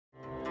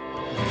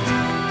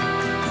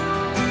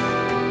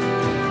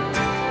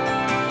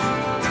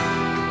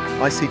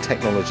I see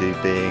technology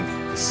being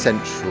the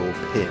central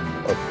pin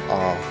of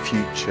our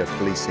future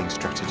policing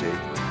strategy.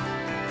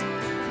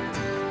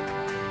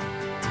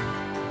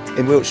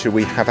 In Wiltshire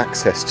we have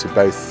access to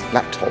both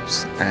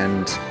laptops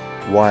and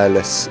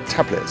wireless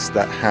tablets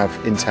that have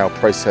Intel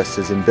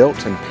processors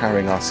inbuilt and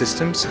powering our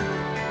systems.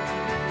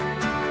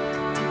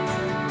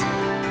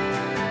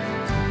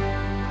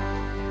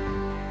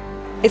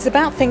 It's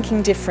about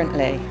thinking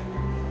differently.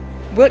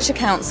 Wiltshire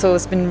Council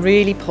has been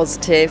really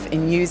positive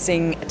in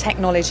using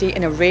technology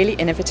in a really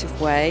innovative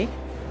way.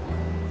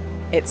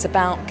 It's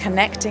about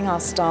connecting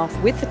our staff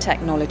with the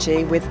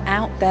technology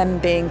without them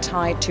being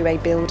tied to a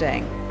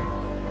building.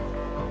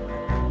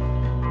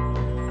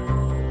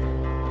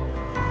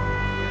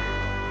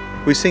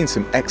 We've seen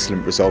some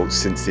excellent results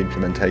since the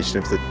implementation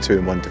of the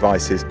 2-in-1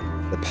 devices.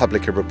 The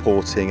public are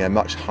reporting a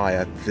much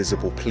higher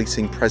visible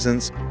policing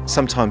presence.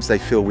 Sometimes they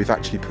feel we've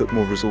actually put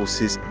more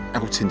resources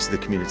out into the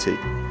community.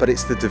 But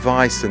it's the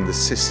device and the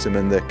system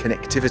and the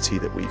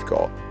connectivity that we've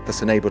got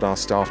that's enabled our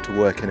staff to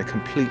work in a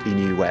completely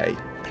new way,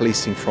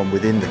 policing from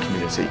within the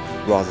community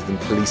rather than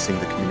policing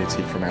the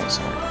community from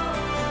outside.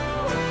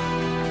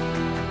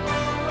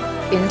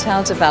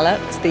 Intel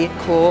developed the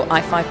core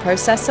i5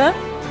 processor.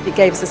 It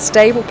gave us a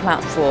stable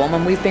platform,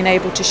 and we've been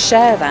able to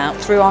share that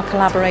through our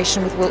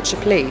collaboration with Wiltshire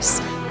Police.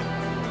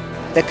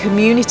 The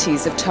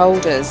communities have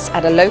told us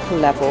at a local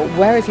level,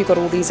 where have you got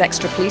all these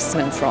extra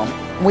policemen from?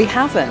 We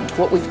haven't.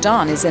 What we've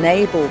done is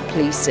enable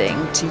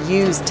policing to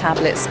use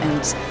tablets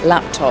and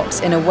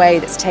laptops in a way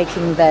that's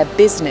taking their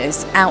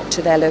business out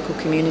to their local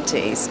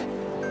communities.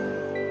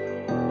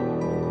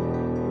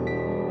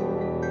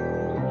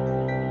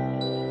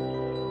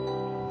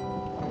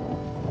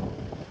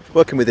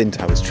 Working with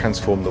Intel has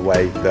transformed the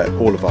way that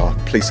all of our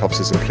police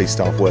officers and police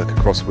staff work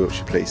across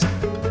Wiltshire Police.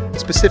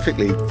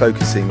 Specifically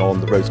focusing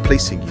on the roads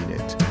policing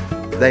unit.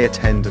 They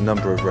attend a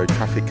number of road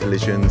traffic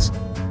collisions.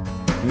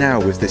 Now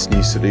with this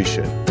new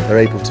solution, they're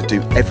able to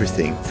do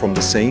everything from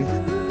the scene.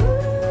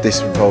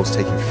 This involves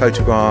taking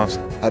photographs,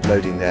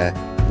 uploading their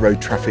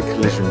road traffic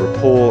collision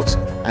report,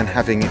 and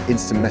having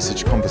instant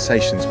message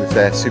conversations with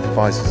their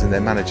supervisors and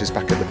their managers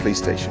back at the police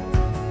station.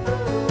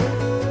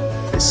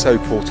 It's so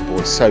portable,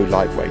 it's so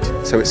lightweight,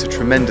 so it's a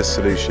tremendous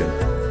solution.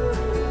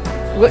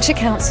 Wiltshire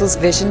Council's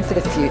vision for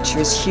the future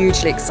is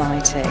hugely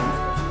exciting,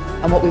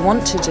 and what we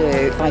want to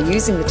do by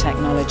using the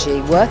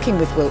technology, working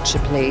with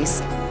Wiltshire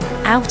Police,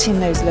 out in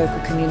those local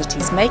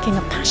communities, making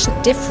a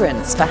passionate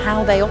difference for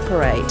how they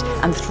operate,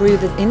 and through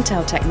the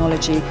Intel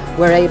technology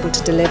we're able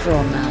to deliver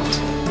on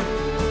that.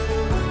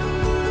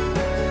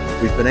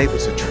 We've been able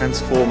to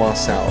transform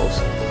ourselves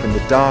from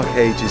the dark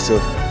ages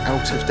of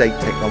out-of-date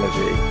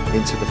technology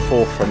into the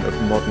forefront of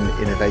modern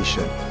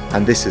innovation,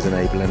 and this is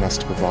enabling us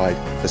to provide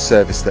a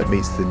service that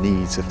meets the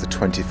needs of the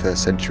 21st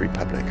century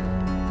public.